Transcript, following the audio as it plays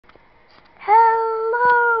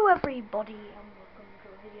everybody, and welcome to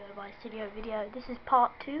a video by Studio Video. This is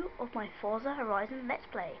part 2 of my Forza Horizon Let's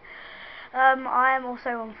Play. I am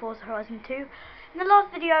also on Forza Horizon 2. In the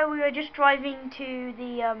last video we were just driving to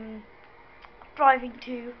the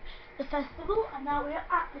festival, and now we are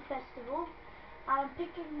at the festival. I'm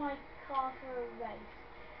picking my car for a race.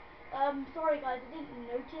 Sorry guys, I didn't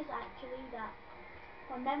notice actually that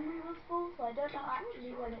my memory was full, so I don't know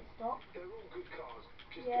actually when it stopped. They're all good cars.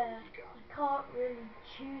 Just yeah, go. I can't really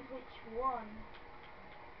choose which one.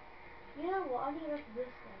 You know what? I'm gonna go for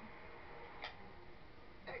this one.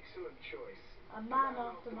 Excellent choice. A man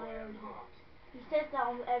after my own heart. He says that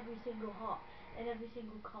on every single heart in every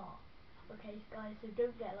single car. Okay, guys, so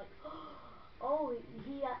don't get like, oh,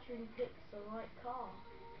 he actually picks the right car,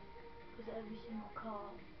 because every single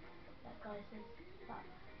car that guy says that.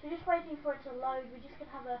 So just waiting for it to load. We're just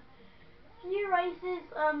gonna have a few races.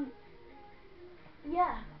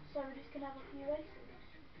 Yeah. So we're just gonna have a few races.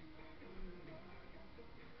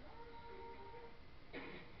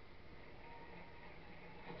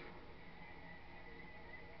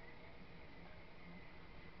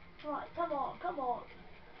 Right, come on, come on.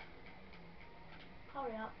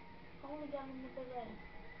 Hurry up. I want to get on with the race.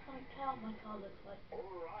 I don't care what my car looks like.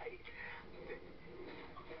 Alright.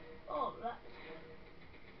 Oh, that's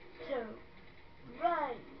two.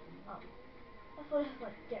 Race. Oh. I thought it was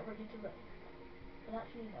like, get ready to race. But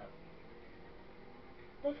actually, no.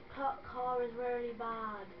 This car is really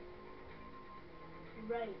bad.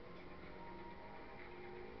 Great.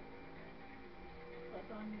 Like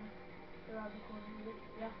around the corner,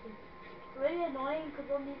 you have to. It's really annoying because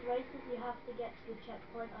on these races you have to get to the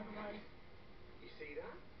checkpoint, otherwise. You see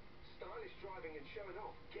that? Stylish driving and showing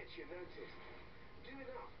off gets you noticed. Do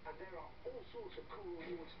enough and there are all sorts of cool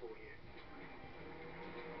rewards for you.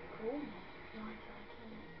 Cool. Like I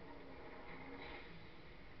can.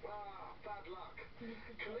 Ah, bad luck.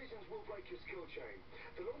 Collisions will break your skill chain.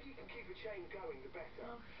 The longer you can keep a chain going, the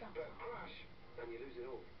better. Oh, shut But up. crash, and you lose it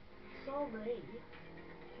all. Sorry. Gee,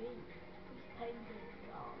 who's paying for this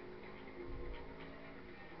car?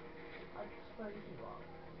 I suppose you are.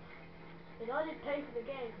 But I didn't pay for the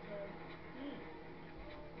game, so.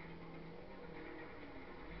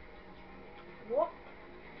 What?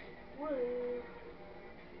 Woo!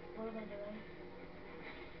 What am I doing?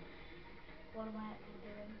 What am I actually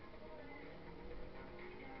doing?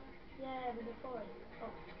 Yeah, I'm in the forest.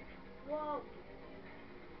 Oh. Whoa!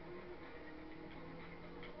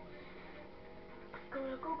 Go,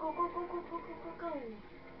 go, go, go, go, go, go, go, go, go!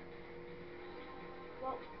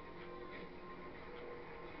 Whoa.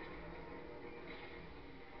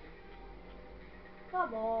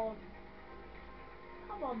 Come on.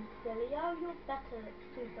 Come on, Silio. You're better at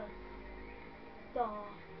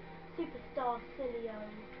Superstar Silio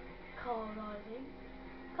car riding.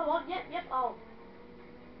 Come on, yep, yep. Oh.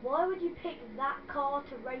 Why would you pick that car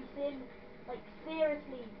to race in? Like,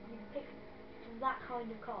 seriously, you pick that kind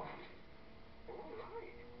of car.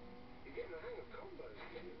 Alright. You're getting the hang of combos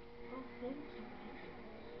too. Oh, thank you, mate.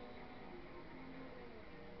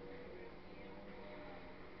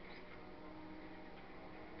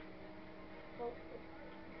 Oh,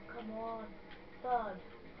 come on. Third.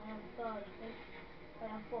 I am third, I think.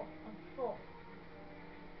 Wait, I'm fourth. I'm fourth.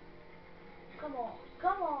 Come on.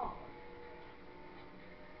 Come on.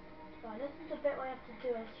 Right, this is the bit where I have to do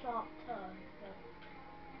a sharp turn. So.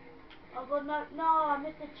 Oh god, no, no, I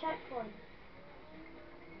missed a checkpoint.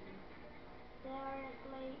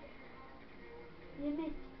 Seriously? You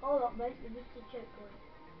missed, hold up mate, you missed a checkpoint.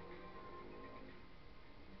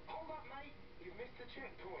 Hold up, mate. You missed the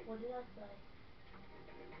checkpoint. What did I say?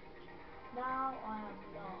 Now I am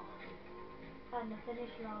last. And the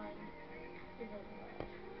finish line is over there.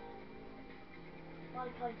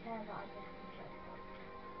 Like I care that I missed the checkpoint.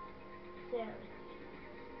 Seriously.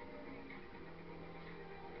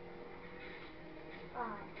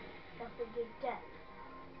 Ah, that's a good get.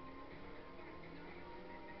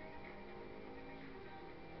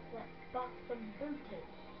 Let's bust some booty.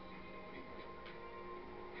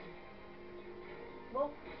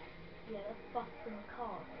 Well, yeah, let's bust some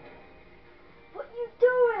cars. What are you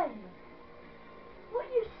doing? What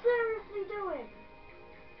are you seriously doing?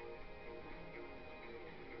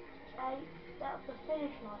 Hey, that's the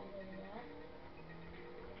finish line over there.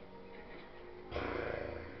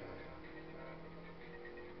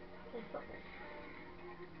 Play football.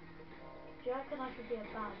 Do you reckon I could be a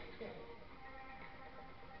bad sport?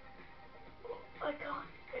 I can't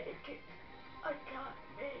make it. I can't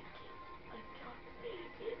make it. I can't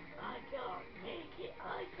make it. I can't make it.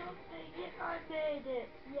 I can't make it. I made it.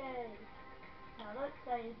 Yay. Now don't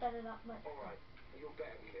say it's better than much. Alright, you're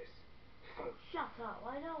better than this. Oh, shut up.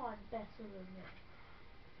 I know I'm better than this.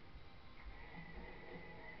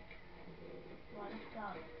 Right, let's go.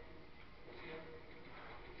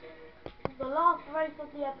 The last race of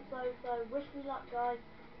the episode, so wish me luck, guys.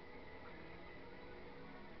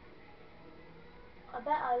 I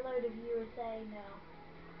bet a load of you are saying now,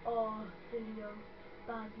 oh, Silio,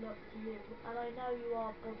 bad luck to you. And I know you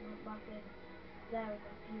are, Bob McMuffin, there in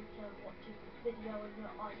the future watching this video on your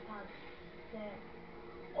iPad, saying,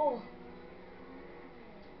 oh,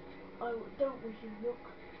 I don't wish him luck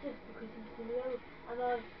just because he's Silio,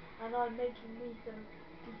 and I'm making me so,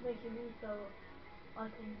 he's making me so I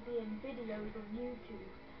can be in videos on YouTube,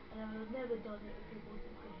 and I would have never done it if it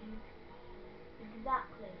wasn't for him.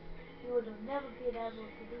 Exactly. You would have never been able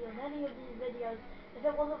to be on any of these videos if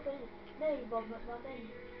it wasn't for me, Bob McMuffin.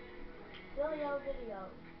 Silly old video.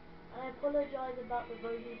 And I apologise about the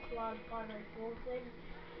Rosie Squad 504 thing.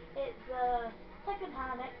 It's a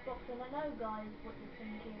second-hand Xbox, and I know, guys, what you're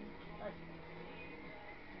thinking. Like,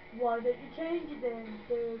 why don't you change it then,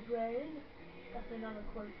 third grade? That's another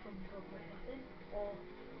quote from Bob McMuffin. Or,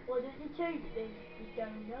 why don't you change it then, you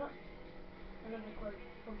donut? Another quote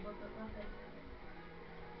from Bob McMuffin.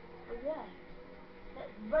 But yeah,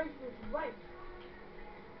 let's race this race.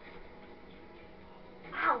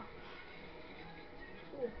 Ow!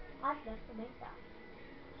 Ooh, I'd love to make that.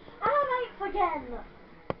 And I'm 8th again!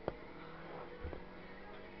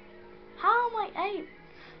 How am I 8th?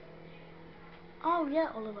 Oh yeah,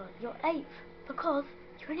 Oliver, you're 8th because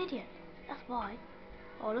you're an idiot. That's why.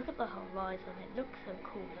 Oh, look at the horizon. It looks so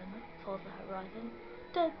cool, doesn't it? Forza Horizon.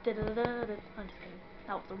 Da, da, da, da, da. I'm just kidding.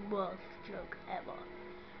 That was the worst joke ever.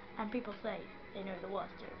 And people say they know the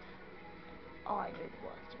worst jokes. I know the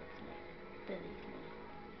worst jokes, mate. Believe me.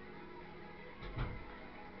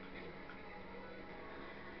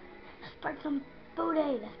 Let's break some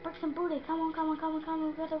booty. Let's break some booty. Come on, come on, come on, come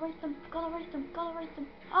on. Gotta race them. Gotta race them. Gotta race them.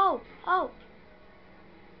 Oh, oh.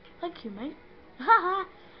 Thank you, mate. Haha.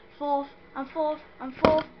 Fourth. I'm fourth. I'm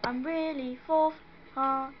fourth. I'm really fourth.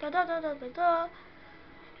 Da da da da da da.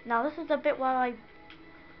 Now this is the bit where I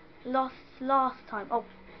lost last time. Oh,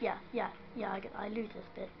 yeah. I lose this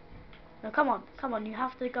bit. No, come on. You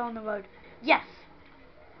have to go on the road. Yes.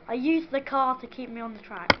 I used the car to keep me on the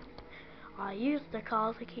track. I used the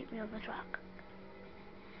car to keep me on the track.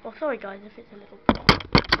 Oh, sorry guys if it's a little...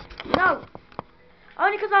 No!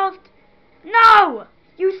 Only because I was... No!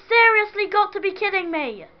 You seriously got to be kidding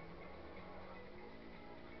me!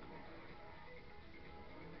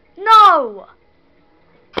 No!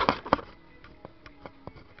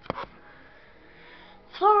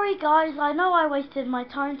 Sorry guys, I know I wasted my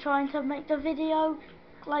time trying to make the video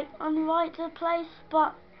like on the right place,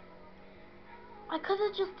 but I could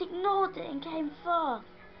have just ignored it and came first.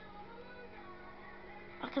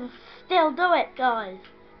 I can still do it, guys.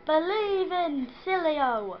 Believe in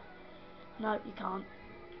Silio. No, you can't.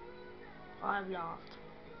 I'm last.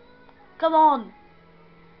 Come on.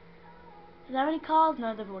 Is there any cars?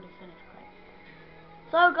 No, they've already finished.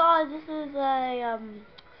 Great. So, guys, this is a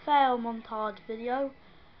fail montage video.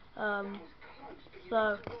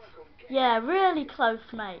 So, yeah, really close,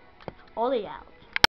 mate. Ollie out.